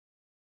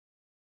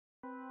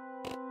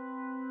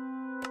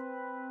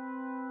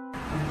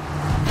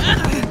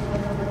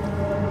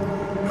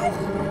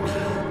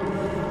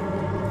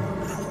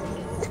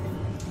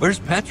Where's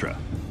Petra?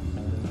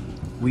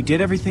 We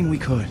did everything we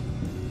could.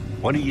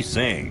 What are you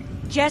saying?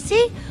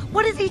 Jesse?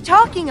 What is he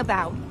talking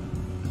about?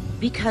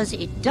 Because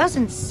it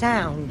doesn't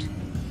sound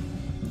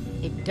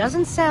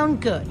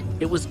good.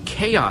 It was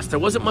chaos. There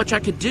wasn't much I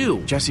could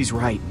do. Jesse's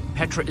right.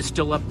 Petra is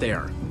still up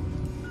there.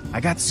 I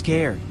got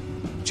scared.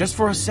 Just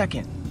for a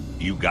second.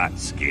 You got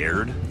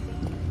scared?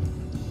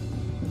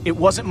 It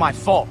wasn't my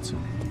fault.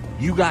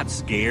 You got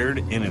scared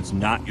and it's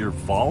not your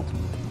fault?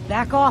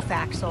 Back off,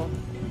 Axel.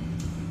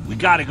 We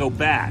gotta go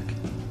back.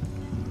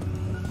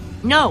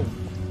 No.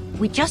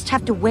 We just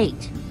have to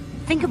wait.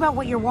 Think about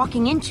what you're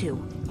walking into.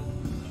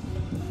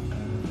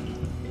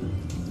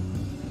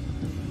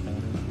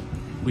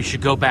 We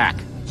should go back.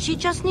 She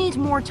just needs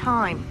more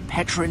time.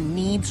 Petra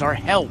needs our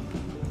help.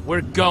 We're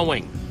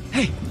going.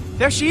 Hey,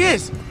 there she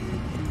is!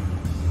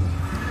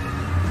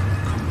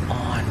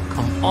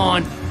 Come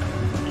on.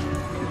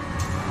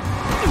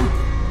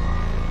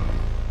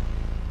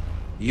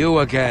 You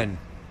again.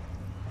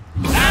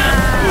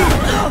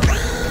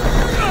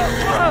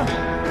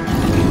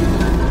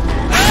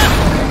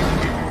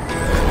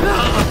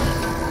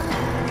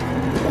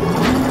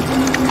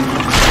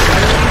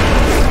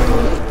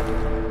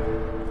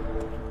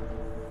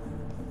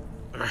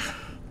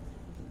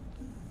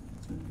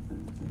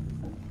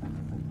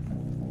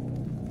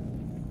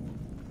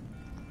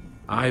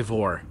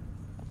 Ivor.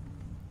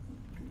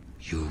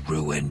 You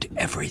ruined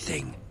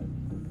everything.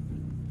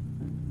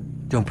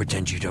 Don't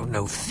pretend you don't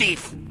know,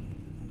 thief!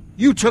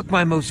 You took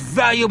my most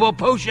valuable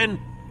potion,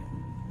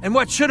 and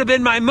what should have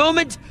been my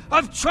moment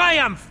of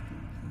triumph!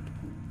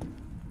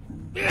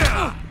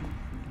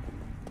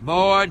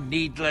 More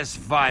needless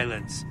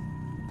violence.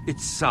 It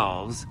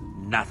solves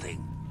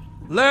nothing.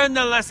 Learn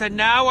the lesson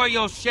now, or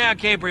you'll share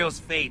Gabriel's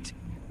fate.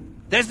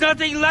 There's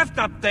nothing left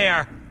up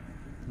there!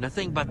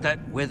 Nothing but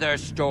that wither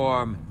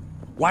storm.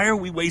 Why are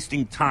we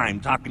wasting time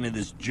talking to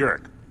this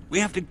jerk? We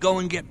have to go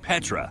and get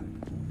Petra.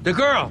 The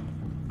girl!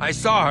 I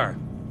saw her.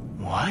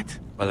 What?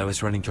 While I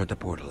was running toward the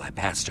portal, I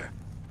passed her.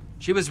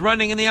 She was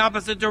running in the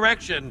opposite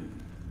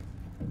direction.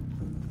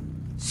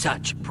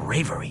 Such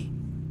bravery.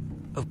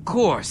 Of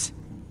course.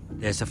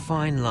 There's a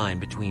fine line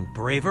between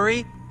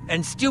bravery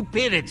and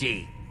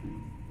stupidity.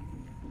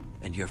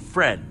 And your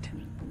friend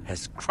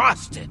has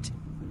crossed it.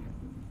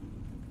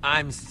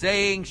 I'm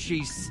saying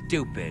she's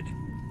stupid.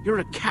 You're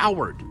a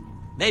coward.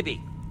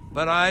 Maybe,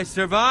 but I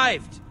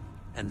survived.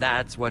 And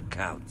that's what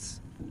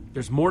counts.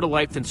 There's more to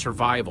life than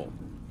survival.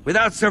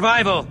 Without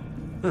survival,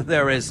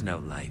 there is no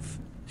life.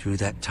 Through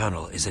that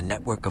tunnel is a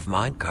network of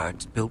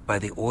minecarts built by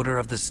the Order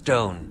of the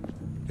Stone.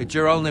 It's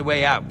your only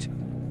way out.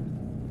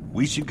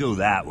 We should go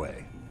that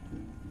way.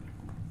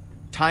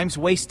 Time's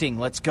wasting,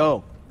 let's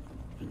go.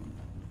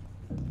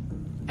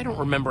 I don't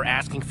remember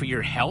asking for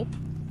your help.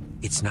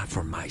 It's not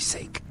for my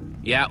sake.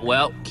 Yeah,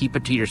 well, keep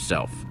it to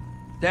yourself.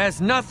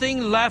 There's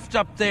nothing left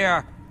up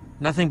there.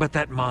 Nothing but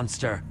that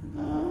monster.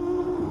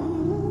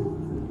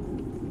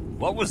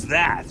 What was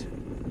that?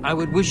 I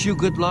would wish you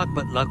good luck,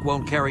 but luck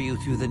won't carry you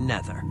through the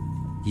Nether.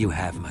 You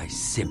have my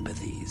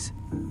sympathies.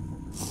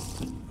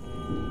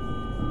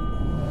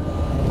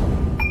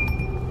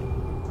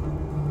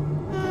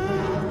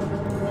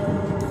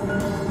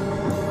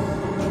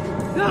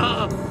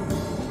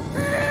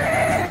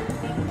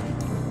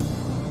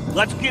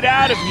 Let's get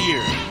out of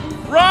here!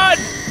 Run!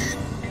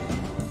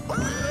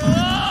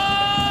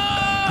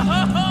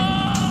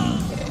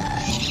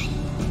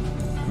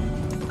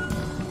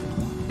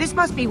 This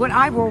must be what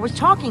Ivor was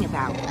talking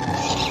about.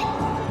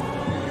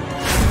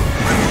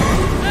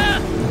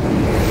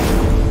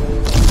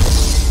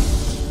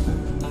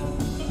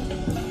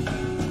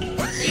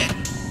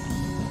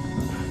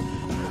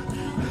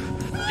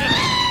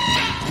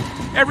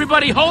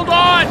 Everybody, hold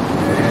on!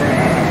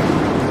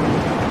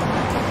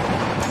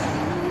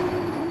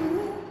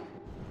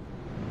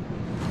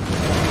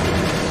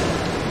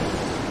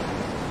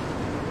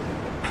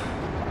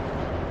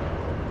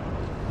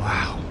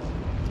 Wow.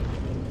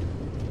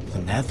 The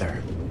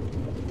Nether.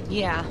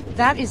 Yeah,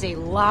 that is a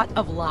lot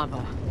of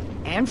lava.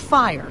 And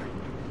fire.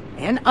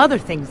 And other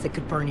things that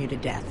could burn you to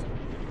death.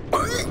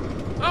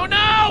 Oh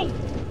no!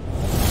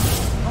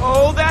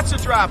 Oh, that's a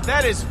drop.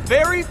 That is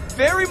very,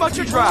 very much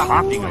a drop.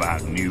 Talking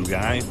about, new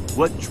guy.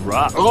 What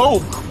drop? Oh,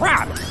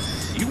 crap!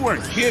 You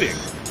weren't kidding.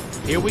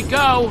 Here we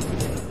go.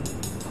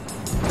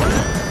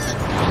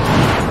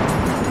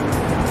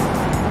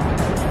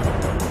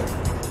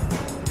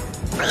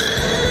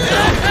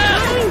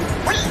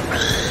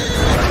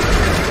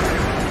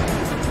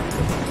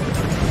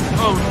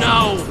 Oh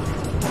no!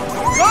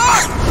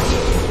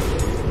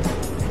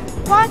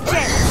 Watch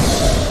it!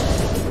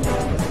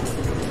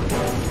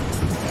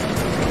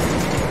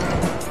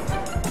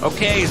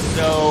 Okay,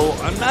 so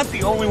I'm not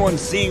the only one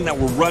seeing that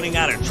we're running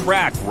out of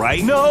track,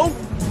 right? No?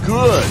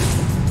 Good.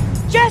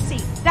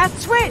 Jesse, that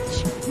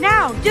switch!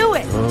 Now, do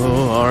it!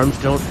 Oh, arms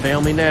don't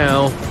fail me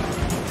now.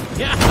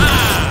 Yeah!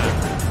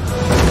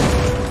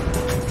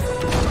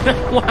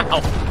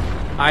 Wow!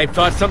 I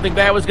thought something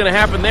bad was gonna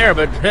happen there,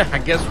 but I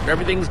guess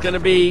everything's gonna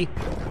be...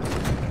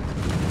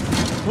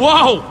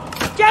 Whoa!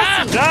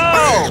 Jesse!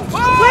 No!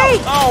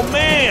 Wait! Oh,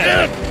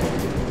 man!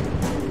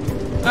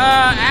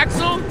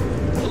 Axel?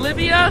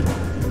 Olivia?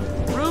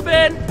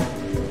 Ruben?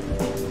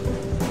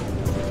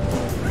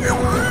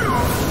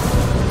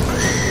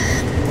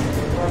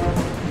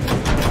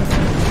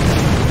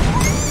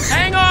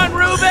 Hang on,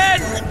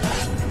 Ruben!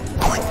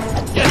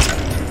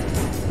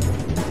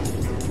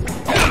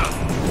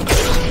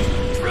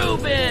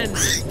 Ruben!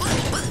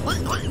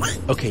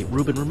 Okay,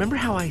 Ruben, remember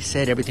how I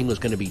said everything was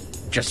going to be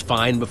just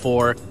fine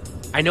before?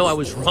 I know I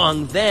was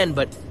wrong then,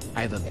 but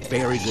I have a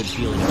very good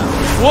feeling about it.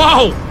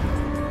 Whoa!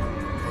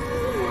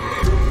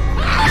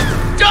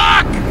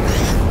 Duck!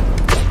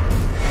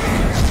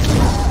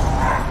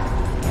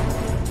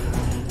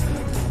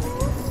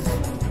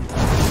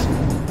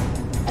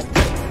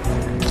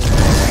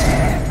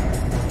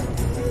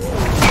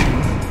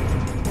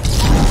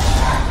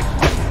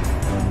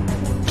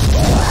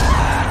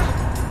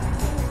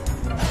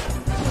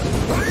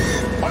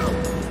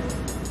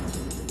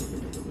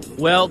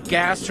 Well,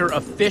 Ghast are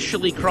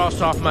officially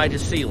crossed off my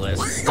to-see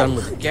list. Done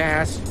with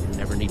Ghast.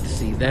 Never need to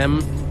see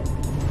them.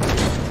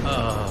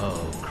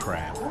 Oh,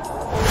 crap.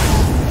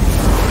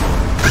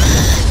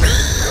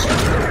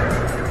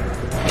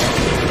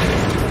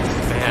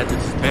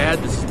 This is bad.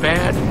 This is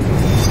bad.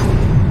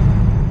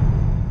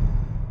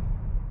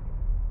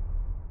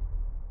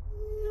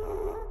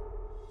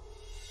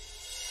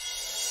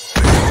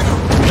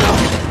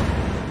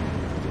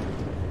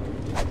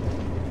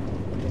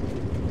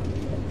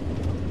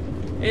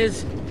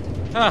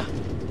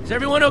 Is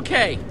everyone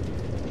okay?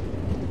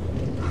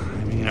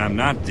 I mean, I'm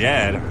not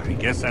dead. I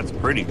guess that's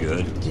pretty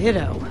good.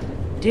 Ditto.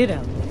 Ditto,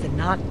 with the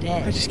not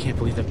dead. I just can't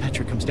believe that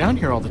Petra comes down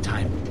here all the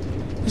time.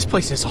 This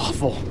place is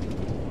awful.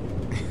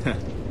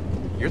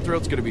 Your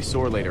throat's gonna be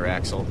sore later,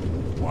 Axel.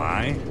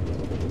 Why?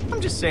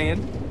 I'm just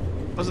saying.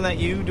 Wasn't that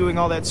you doing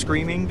all that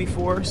screaming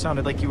before?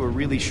 Sounded like you were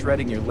really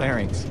shredding your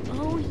larynx.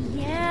 Oh,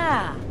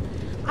 yeah.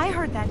 I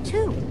heard that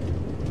too.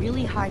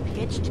 Really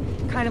high-pitched,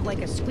 kind of like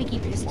a squeaky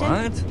piston.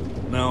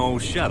 What? No,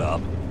 shut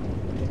up.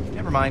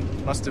 Never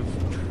mind. Must have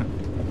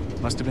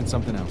been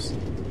something else.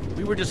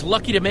 We were just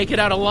lucky to make it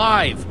out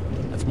alive.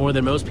 That's more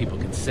than most people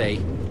can say.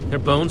 Their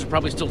bones are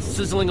probably still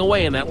sizzling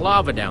away in that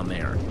lava down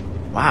there.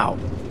 Wow.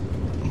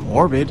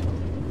 Morbid.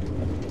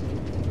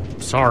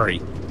 Sorry.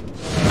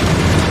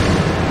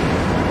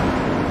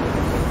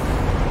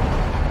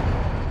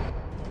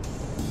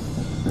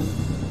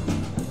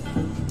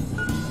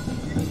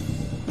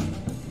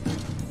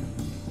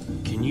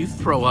 Can you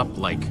throw up,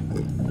 like,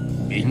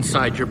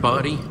 inside your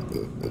body?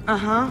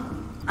 Uh-huh.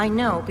 I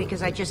know,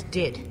 because I just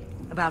did.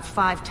 About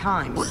 5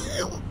 times.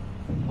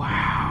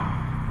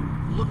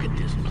 Wow. Look at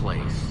this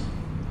place.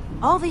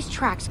 All these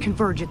tracks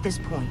converge at this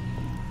point.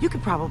 You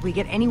could probably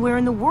get anywhere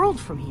in the world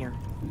from here.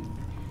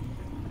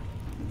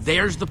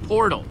 There's the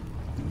portal.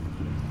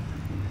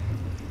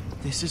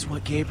 This is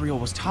what Gabriel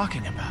was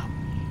talking about.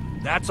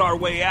 That's our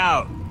way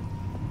out.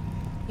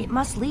 It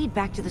must lead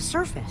back to the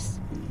surface.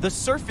 The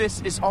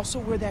surface is also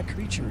where that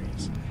creature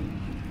is.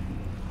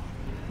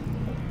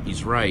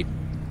 He's right.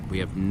 We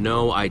have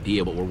no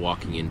idea what we're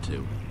walking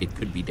into. It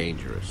could be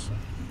dangerous.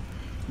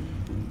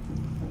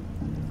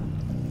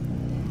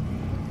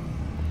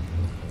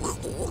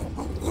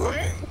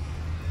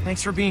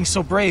 Thanks for being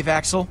so brave,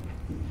 Axel.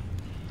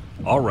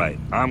 All right,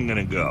 I'm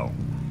gonna go.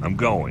 I'm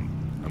going.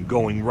 I'm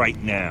going right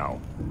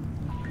now.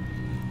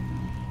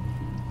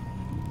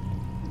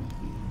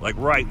 Like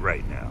right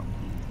now.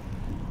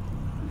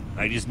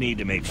 I just need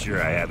to make sure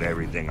I have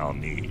everything I'll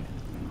need.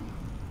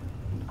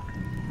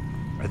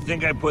 I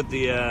think I put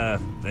the,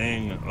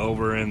 thing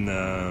over in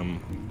the...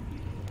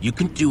 You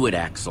can do it,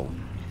 Axel.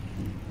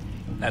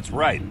 That's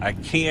right, I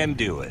can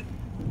do it.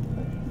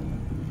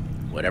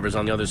 Whatever's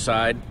on the other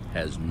side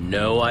has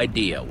no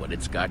idea what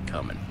it's got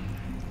coming.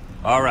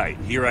 All right,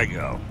 here I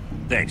go.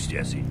 Thanks,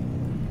 Jesse.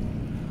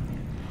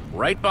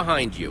 Right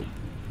behind you.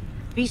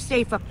 Be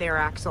safe up there,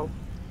 Axel.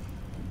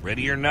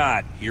 Ready or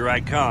not, here I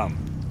come.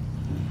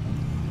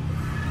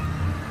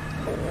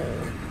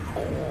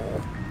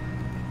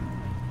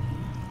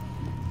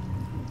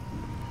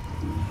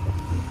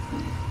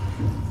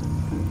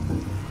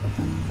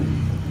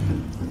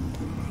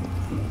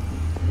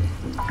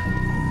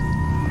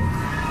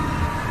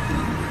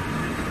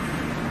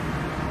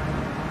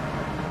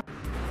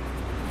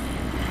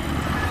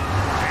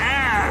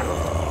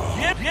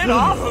 Get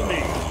off of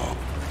me!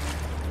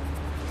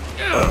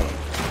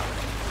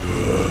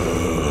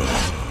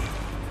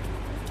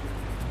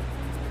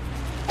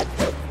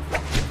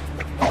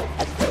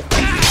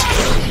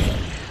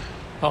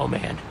 Oh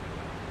man,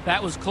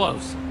 that was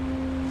close.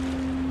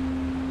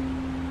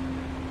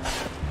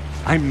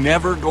 I'm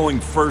never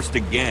going first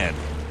again.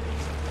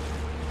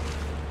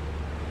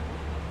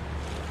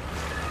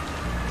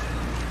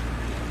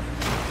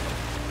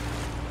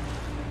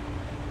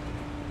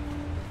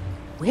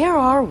 Where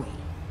are we?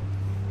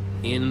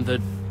 In the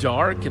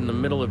dark, in the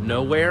middle of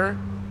nowhere?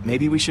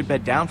 Maybe we should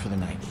bed down for the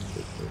night.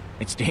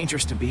 It's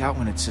dangerous to be out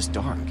when it's this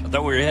dark. I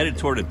thought we were headed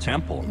toward a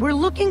temple. We're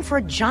looking for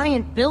a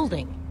giant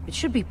building. It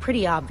should be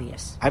pretty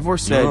obvious. Ivor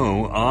said...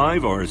 No,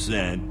 Ivor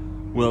said.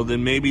 Well,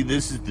 then maybe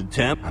this is the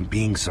temple. I'm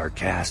being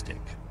sarcastic.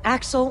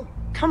 Axel,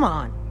 come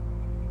on.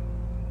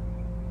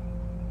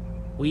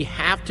 We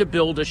have to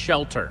build a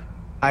shelter.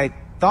 I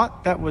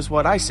thought that was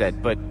what I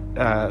said, but,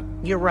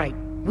 You're right.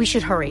 We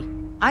should hurry.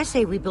 I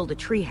say we build a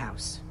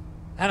treehouse.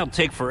 That'll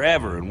take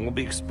forever, and we'll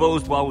be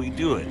exposed while we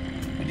do it.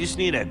 We just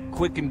need a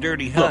quick and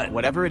dirty hut. Look,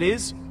 whatever it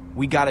is,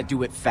 we gotta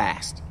do it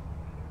fast.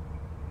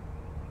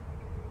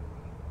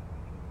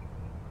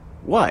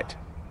 What?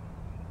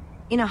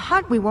 In a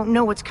hut, we won't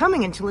know what's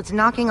coming until it's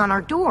knocking on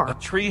our door. A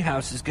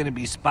treehouse is gonna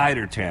be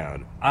Spider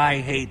Town. I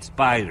hate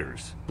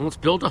spiders. Let's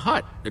build a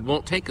hut. It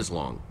won't take as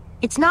long.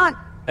 It's not...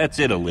 That's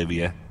it,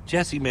 Olivia.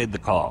 Jesse made the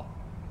call.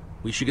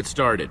 We should get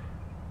started.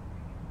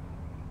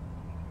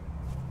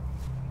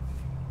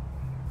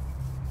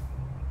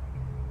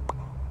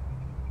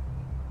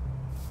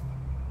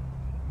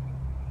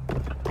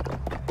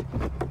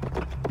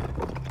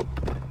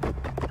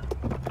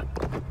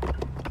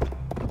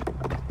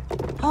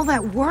 All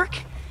that work?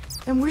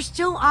 And we're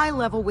still eye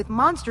level with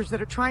monsters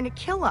that are trying to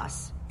kill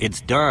us. It's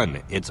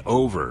done. It's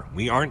over.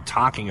 We aren't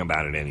talking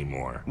about it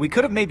anymore. We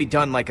could have maybe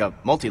done like a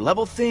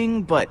multi-level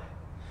thing, but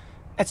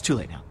that's too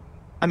late now.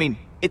 I mean,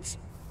 it's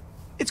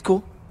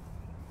cool.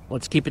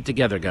 Let's keep it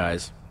together,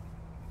 guys.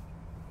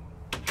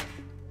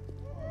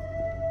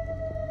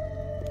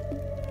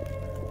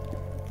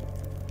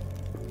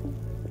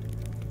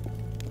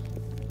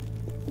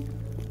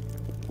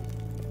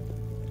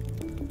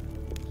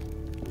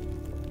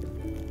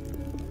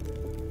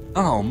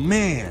 Oh,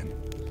 man.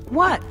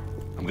 What?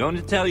 I'm going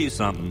to tell you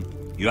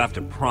something. You have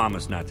to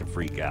promise not to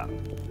freak out.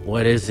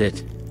 What is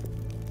it?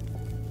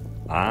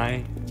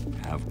 I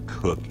have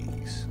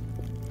cookies.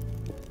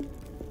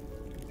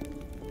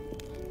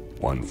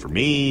 One for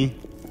me.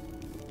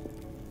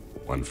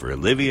 One for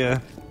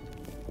Olivia.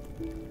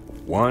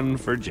 One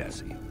for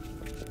Jesse.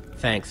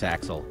 Thanks,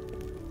 Axel.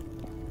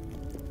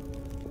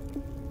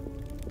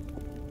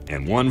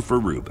 And one for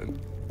Reuben.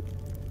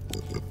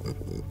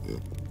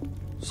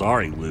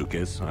 Sorry,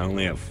 Lucas. I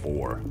only have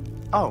 4.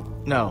 Oh,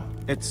 no.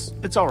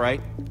 It's all right.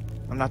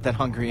 I'm not that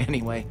hungry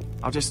anyway.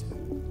 I'll just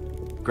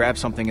grab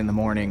something in the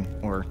morning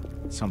or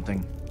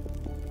something.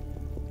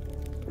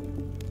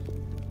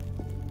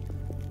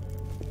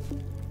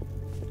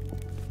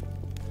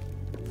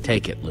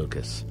 Take it,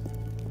 Lucas.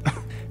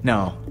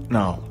 No,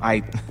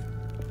 I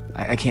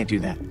can't do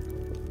that.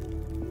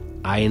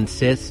 I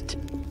insist.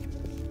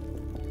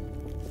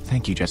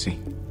 Thank you, Jesse.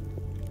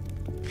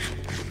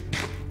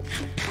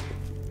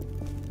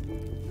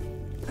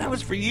 That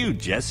was for you,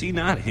 Jesse,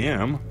 not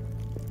him.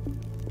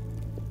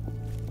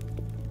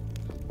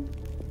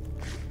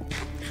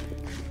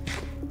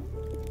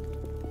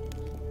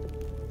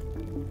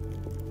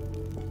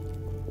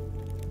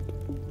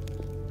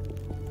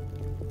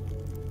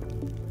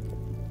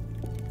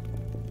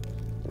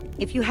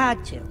 If you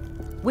had to,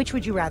 which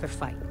would you rather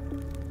fight?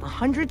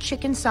 100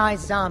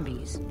 chicken-sized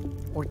zombies,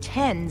 or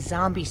 10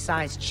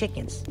 zombie-sized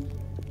chickens?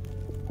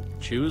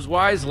 Choose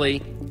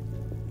wisely.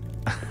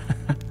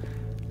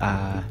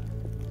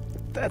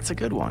 That's a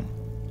good one.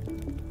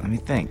 Let me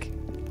think.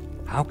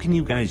 How can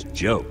you guys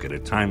joke at a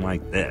time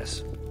like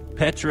this?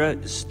 Petra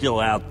is still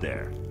out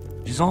there.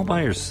 She's all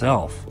by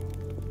herself.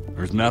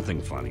 There's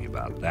nothing funny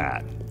about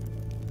that.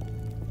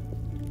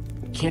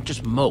 Can't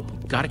just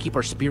mope. Gotta keep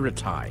our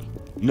spirits high.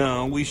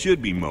 No, we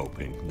should be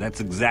moping. That's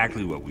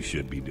exactly what we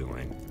should be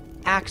doing.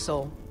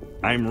 Axel.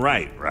 I'm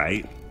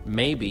right?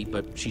 Maybe,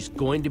 but she's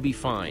going to be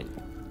fine.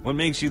 What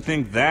makes you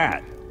think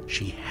that?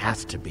 She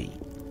has to be.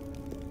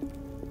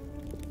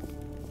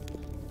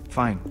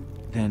 Fine.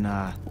 Then,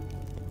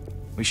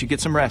 we should get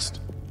some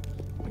rest.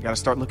 We gotta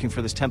start looking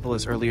for this temple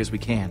as early as we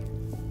can.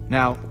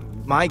 Now,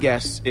 my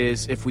guess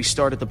is if we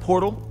start at the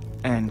portal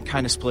and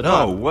kind of split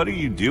up... Oh, what are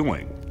you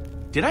doing?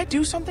 Did I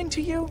do something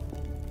to you?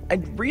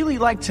 I'd really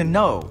like to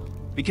know,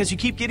 because you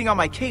keep getting on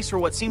my case for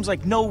what seems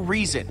like no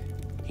reason.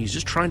 He's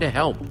just trying to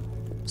help.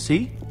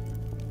 See?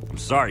 I'm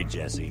sorry,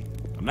 Jesse.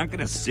 I'm not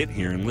gonna sit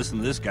here and listen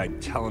to this guy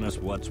telling us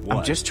what's what.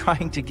 I'm just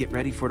trying to get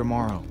ready for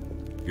tomorrow.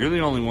 You're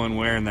the only one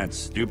wearing that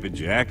stupid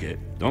jacket.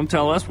 Don't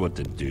tell us what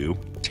to do.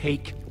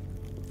 Take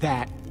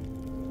that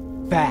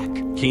back.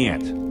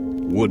 Can't.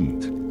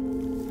 Wouldn't.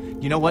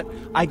 You know what?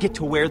 I get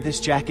to wear this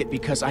jacket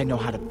because I know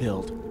how to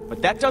build.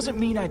 But that doesn't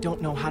mean I don't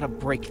know how to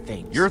break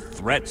things. Your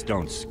threats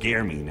don't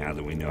scare me now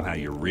that we know how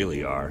you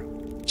really are.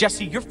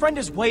 Jesse, your friend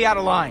is way out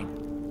of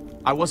line.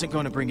 I wasn't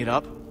going to bring it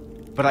up,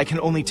 but I can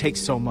only take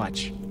so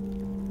much.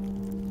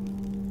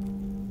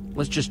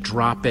 Let's just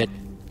drop it.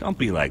 Don't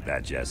be like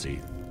that, Jesse.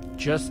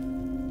 Just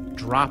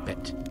drop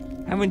it.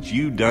 Haven't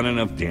you done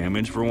enough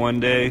damage for one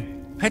day?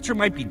 Petra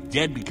might be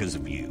dead because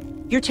of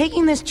you. You're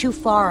taking this too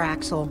far,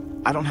 Axel.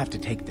 I don't have to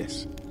take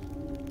this.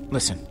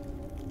 Listen,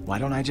 why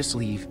don't I just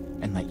leave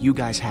and let you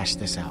guys hash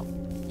this out?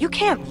 You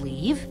can't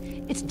leave.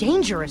 It's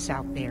dangerous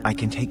out there. I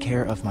can take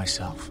care of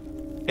myself.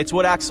 It's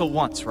what Axel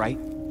wants, right?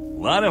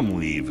 Let him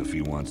leave if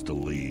he wants to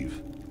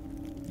leave.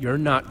 You're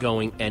not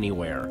going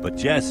anywhere. But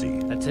Jesse...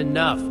 That's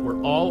enough.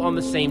 We're all on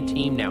the same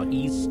team now.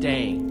 He's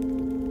staying.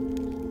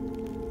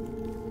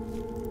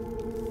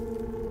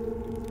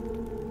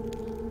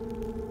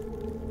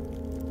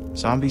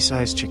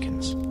 Zombie-sized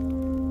chickens.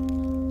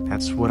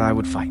 That's what I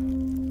would fight.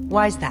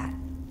 Why's that?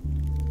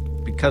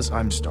 because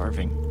I'm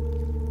starving.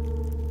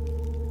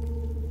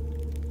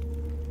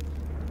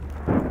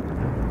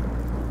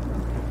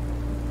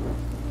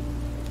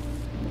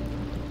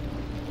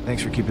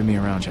 Thanks for keeping me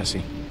around,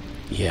 Jesse.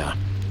 Yeah.